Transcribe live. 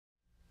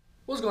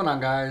What's going on,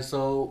 guys?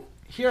 So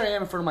here I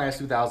am in front of my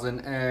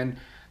S2000 and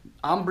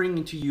I'm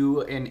bringing to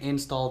you an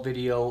install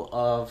video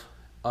of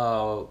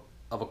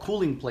a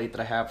cooling plate that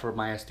I have for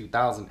my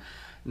S2000.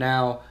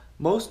 Now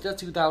most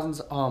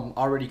S2000s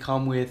already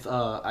come with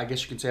I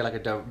guess you can say like a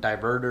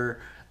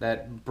diverter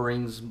that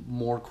brings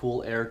more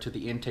cool air to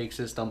the intake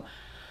system,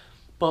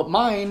 but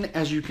mine,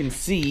 as you can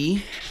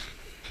see,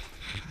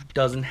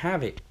 doesn't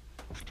have it.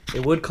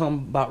 It would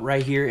come about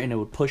right here and it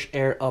would push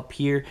air up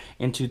here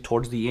into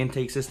towards the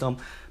intake system,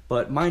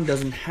 but mine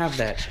doesn't have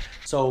that.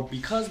 So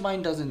because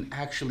mine doesn't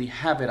actually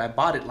have it, I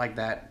bought it like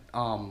that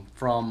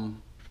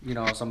from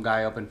some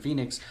guy up in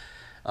Phoenix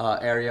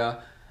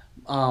area.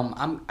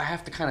 I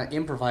have to kind of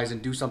improvise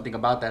and do something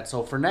about that.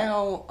 So for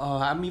now,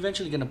 I'm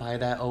eventually gonna buy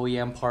that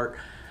OEM part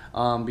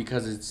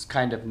because it's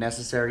kind of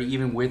necessary,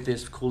 even with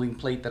this cooling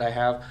plate that I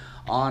have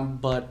on.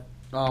 But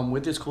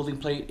with this cooling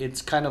plate,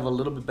 it's kind of a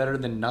little bit better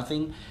than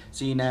nothing,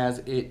 seeing as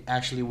it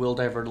actually will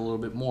divert a little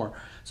bit more.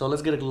 So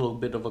let's get a little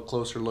bit of a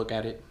closer look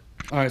at it.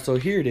 All right, so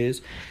here it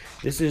is.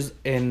 This is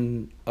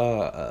it's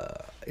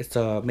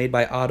made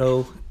by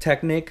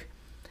AutoTecknic.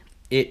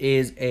 It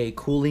is a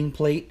cooling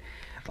plate.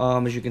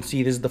 As you can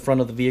see, this is the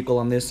front of the vehicle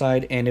on this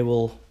side, and it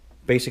will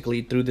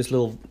basically, through this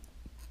little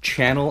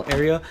channel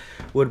area,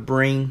 would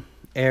bring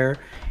air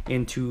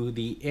into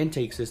the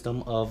intake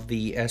system of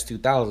the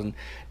S2000.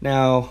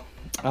 Now,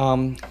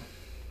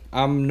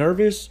 I'm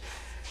nervous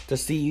to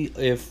see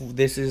if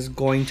this is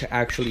going to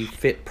actually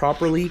fit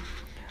properly.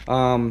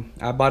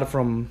 I bought it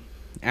from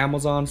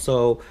Amazon,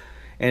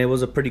 and it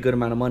was a pretty good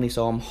amount of money,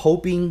 so I'm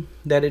hoping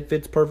that it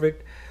fits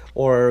perfect,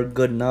 or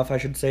good enough I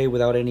should say,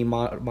 without any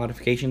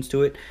modifications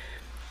to it.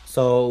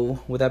 So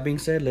with that being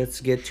said,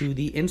 let's get to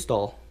the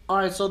install.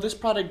 Alright, so this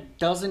product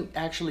doesn't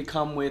actually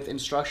come with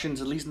instructions,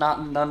 at least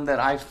none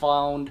that I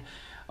found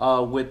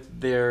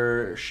with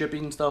their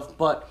shipping stuff,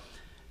 but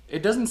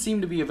it doesn't seem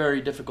to be a very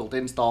difficult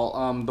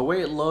install. The way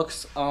it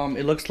looks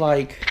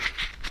like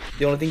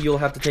the only thing you'll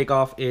have to take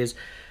off is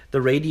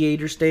the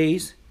radiator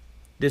stays,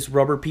 this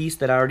rubber piece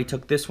that I already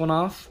took this one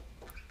off,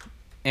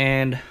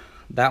 and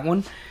that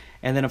one,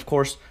 and then of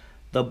course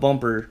the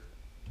bumper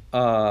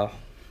bolts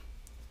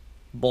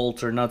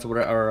or nuts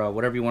or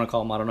whatever you want to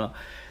call them, I don't know.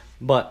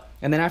 But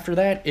and then after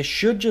that, it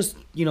should just,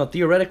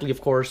 theoretically,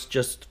 of course,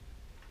 just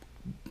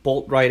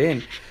bolt right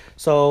in.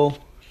 So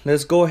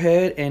let's go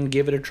ahead and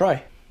give it a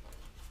try.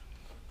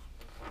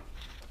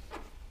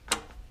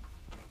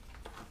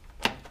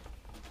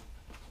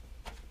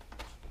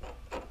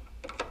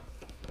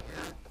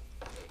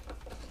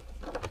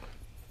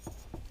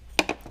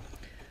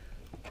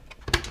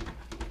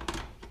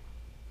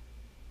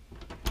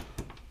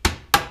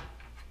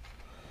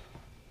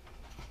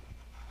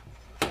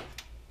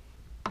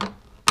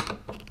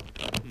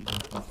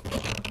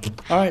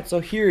 Alright, so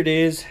here it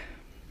is,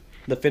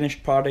 the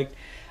finished product.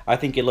 I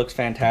think it looks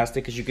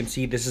fantastic. As you can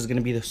see, this is going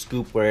to be the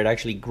scoop where it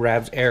actually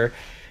grabs air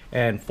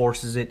and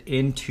forces it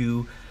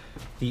into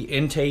the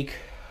intake.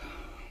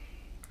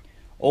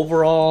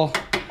 Overall,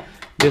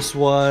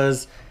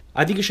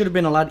 I think it should have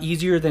been a lot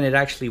easier than it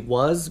actually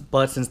was,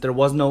 but since there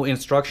was no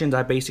instructions,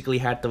 I basically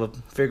had to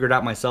figure it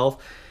out myself.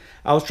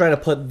 I was trying to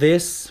put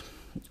this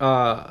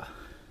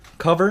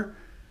cover,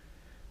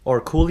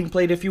 or cooling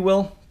plate if you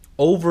will,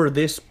 over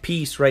this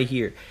piece right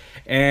here,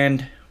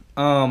 and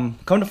come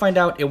to find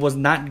out, it was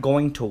not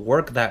going to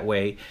work that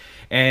way.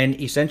 And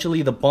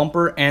essentially the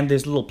bumper and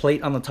this little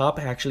plate on the top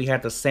actually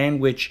had to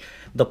sandwich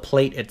the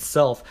plate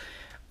itself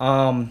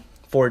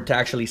for it to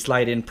actually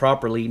slide in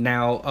properly.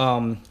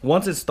 Now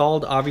once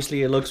installed,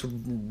 obviously it looks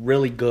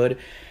really good,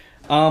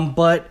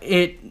 but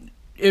it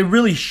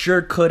really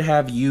sure could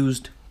have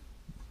used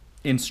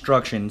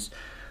instructions.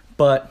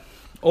 But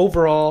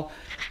overall,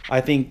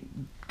 I think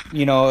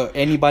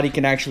anybody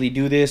can actually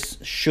do this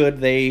should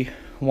they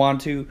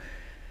want to.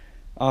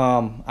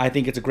 I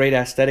think it's a great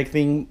aesthetic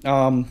thing,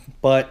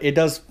 but it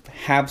does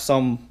have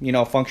some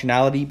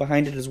functionality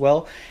behind it as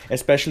well,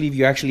 especially if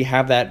you actually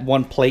have that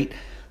one plate,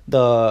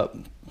 the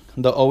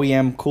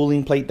OEM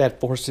cooling plate that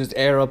forces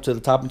air up to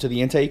the top into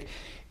the intake.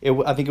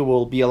 I think it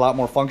will be a lot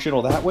more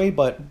functional that way,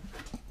 but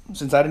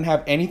since I didn't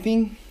have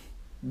anything,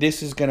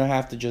 this is gonna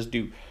have to just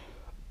do.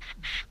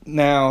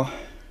 Now,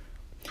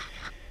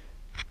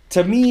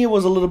 to me, it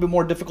was a little bit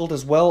more difficult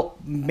as well,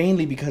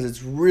 mainly because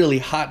it's really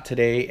hot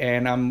today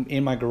and I'm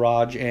in my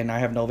garage and I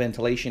have no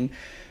ventilation.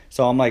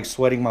 So I'm like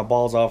sweating my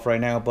balls off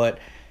right now, but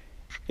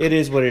it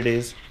is what it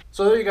is.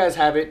 So there you guys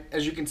have it.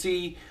 As you can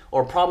see,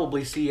 or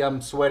probably see, I'm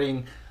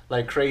sweating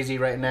like crazy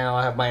right now.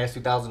 I have my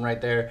S2000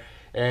 right there,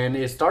 and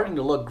it's starting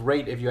to look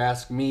great if you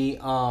ask me.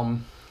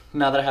 Now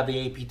that I have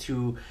the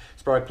AP2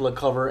 spark plug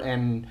cover,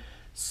 and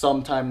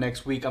sometime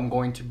next week I'm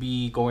going to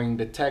be going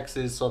to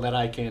Texas so that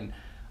I can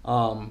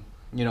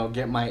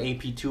get my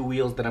AP2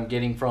 wheels that I'm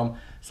getting from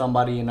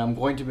somebody, and I'm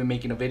going to be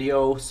making a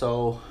video,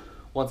 so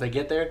once I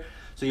get there,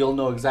 so you'll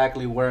know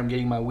exactly where I'm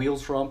getting my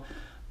wheels from.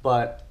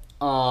 But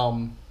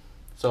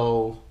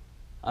so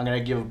I'm gonna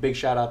give a big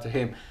shout out to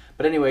him.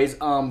 But anyways,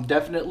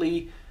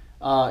 definitely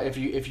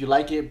if you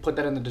like it, put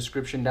that in the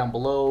description down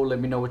below. Let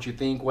me know what you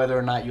think, whether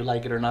or not you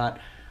like it or not.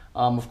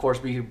 Of course,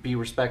 be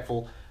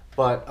respectful,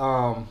 but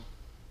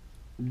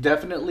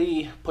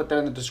definitely put that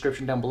in the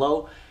description down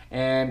below.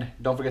 And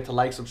don't forget to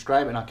like,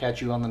 subscribe, and I'll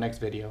catch you on the next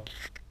video.